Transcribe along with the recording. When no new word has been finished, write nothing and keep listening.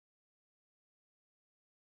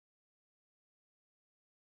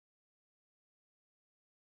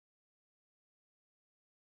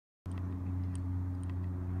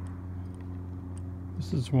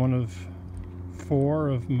This is one of 4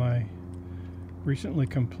 of my recently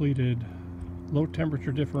completed low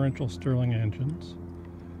temperature differential Stirling engines.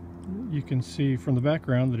 You can see from the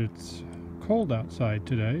background that it's cold outside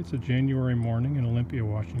today. It's a January morning in Olympia,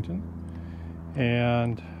 Washington,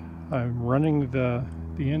 and I'm running the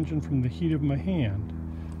engine from the heat of my hand.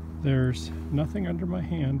 There's nothing under my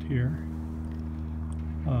hand here.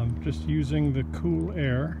 Just using the cool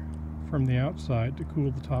air from the outside to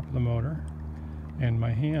cool the top of the motor, and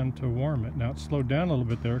my hand to warm it. Now it's slowed down a little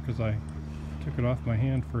bit there because I took it off my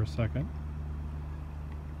hand for a second.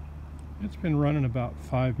 It's been running about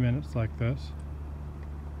 5 minutes like this.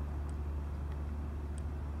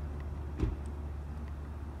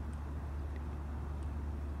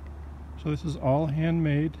 So this is all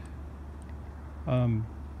handmade. No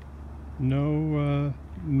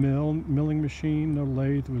milling machine, no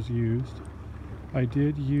lathe was used. I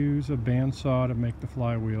did use a bandsaw to make the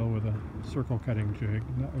flywheel with a circle cutting jig.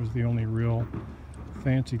 That was the only real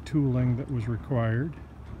fancy tooling that was required.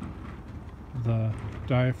 The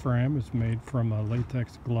diaphragm is made from a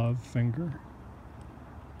latex glove finger.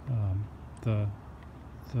 The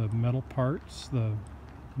metal parts,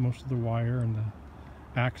 most of the wire and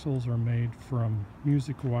the axles are made from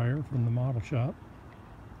music wire from the model shop.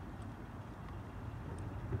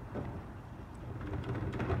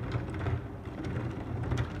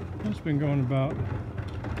 It's been going about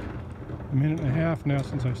a minute and a half now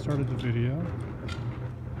since I started the video.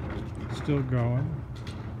 Still going.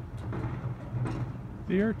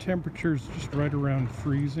 The air temperature is just right around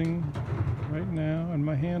freezing right now, and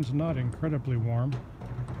my hand's not incredibly warm.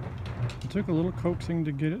 It took a little coaxing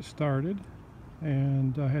to get it started,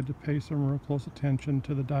 and I had to pay some real close attention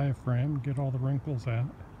to the diaphragm and get all the wrinkles out.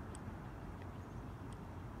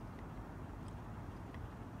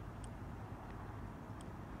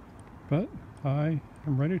 But I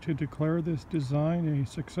am ready to declare this design a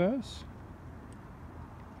success.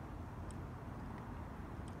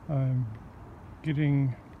 I'm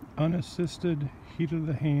getting unassisted heat of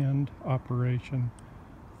the hand operation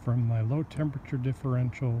from my low temperature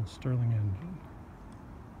differential Stirling engine.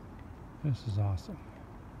 This is awesome.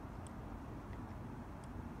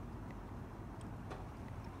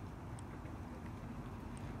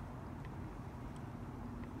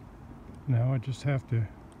 Now I just have to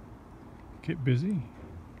get busy,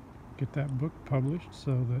 get that book published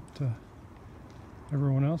so that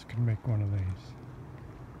everyone else can make one of these.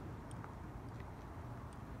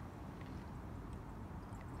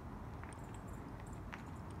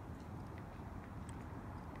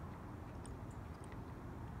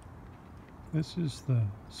 This is the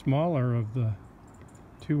smaller of the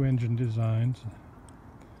 2 engine designs.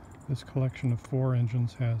 This collection of 4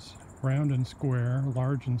 engines has round and square,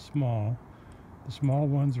 large and small. The small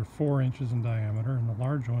ones are 4 inches in diameter, and the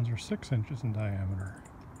large ones are 6 inches in diameter.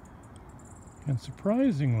 And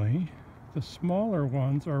surprisingly, the smaller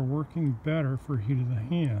ones are working better for heat of the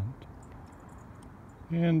hand.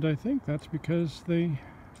 And I think that's because they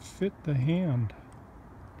fit the hand.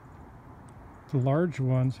 The large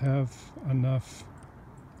ones have enough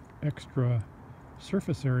extra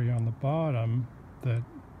surface area on the bottom that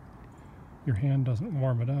your hand doesn't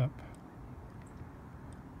warm it up.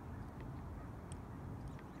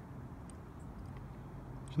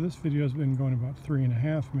 So this video has been going about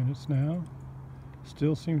 3.5 minutes now.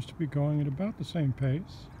 Still seems to be going at about the same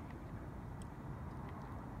pace.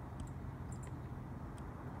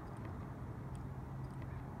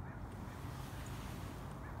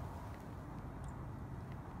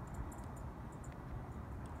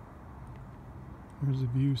 There's a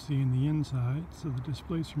view seeing the inside, so the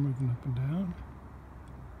displays are moving up and down.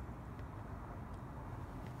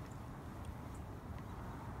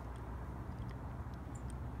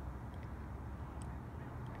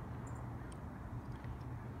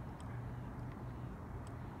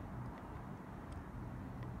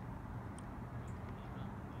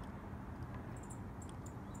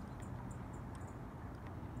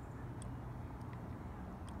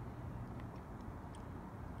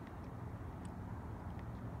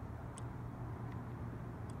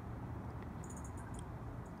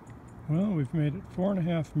 Well, we've made it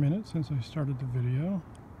 4.5 minutes since I started the video,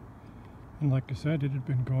 and like I said, it had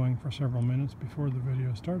been going for several minutes before the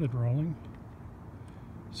video started rolling.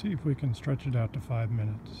 See if we can stretch it out to 5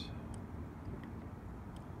 minutes.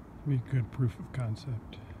 Be good proof of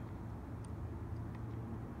concept.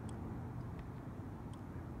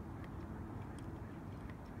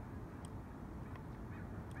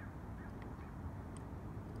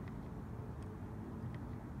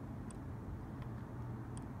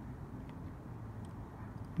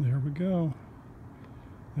 There we go.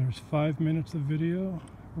 There's 5 minutes of video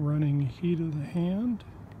running heat of the hand,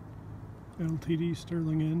 LTD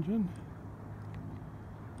Stirling engine.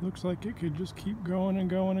 Looks like it could just keep going and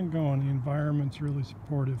going and going. The environment's really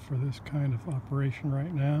supportive for this kind of operation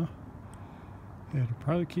right now. It'll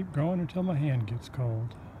probably keep going until my hand gets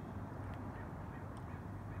cold.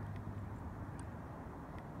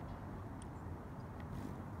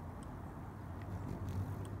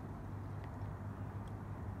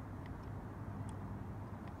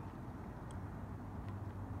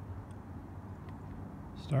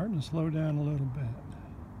 Starting to slow down a little bit.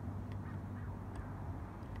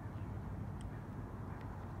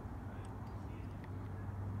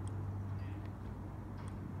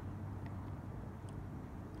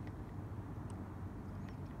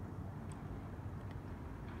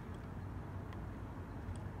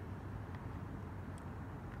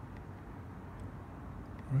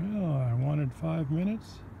 Well, I wanted 5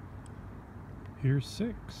 minutes. Here's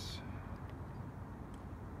 6.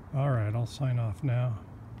 All right, I'll sign off now.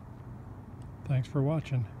 Thanks for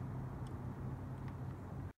watching.